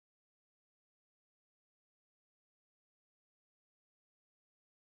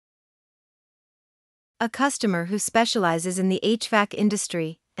A customer who specializes in the HVAC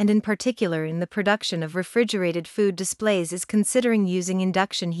industry, and in particular in the production of refrigerated food displays, is considering using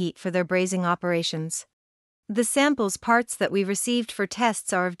induction heat for their brazing operations. The samples parts that we received for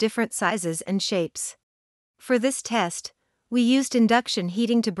tests are of different sizes and shapes. For this test, we used induction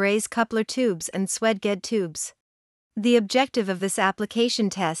heating to braze coupler tubes and swedged tubes. The objective of this application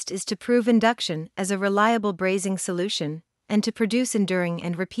test is to prove induction as a reliable brazing solution, and to produce enduring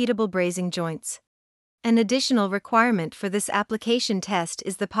and repeatable brazing joints. An additional requirement for this application test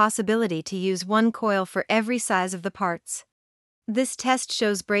is the possibility to use one coil for every size of the parts. This test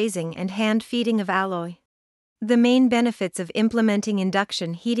shows brazing and hand feeding of alloy. The main benefits of implementing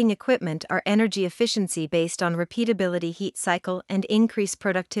induction heating equipment are energy efficiency based on repeatability heat cycle and increased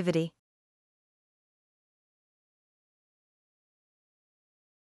productivity.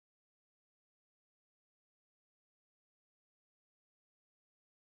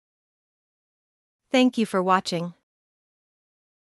 Thank you for watching.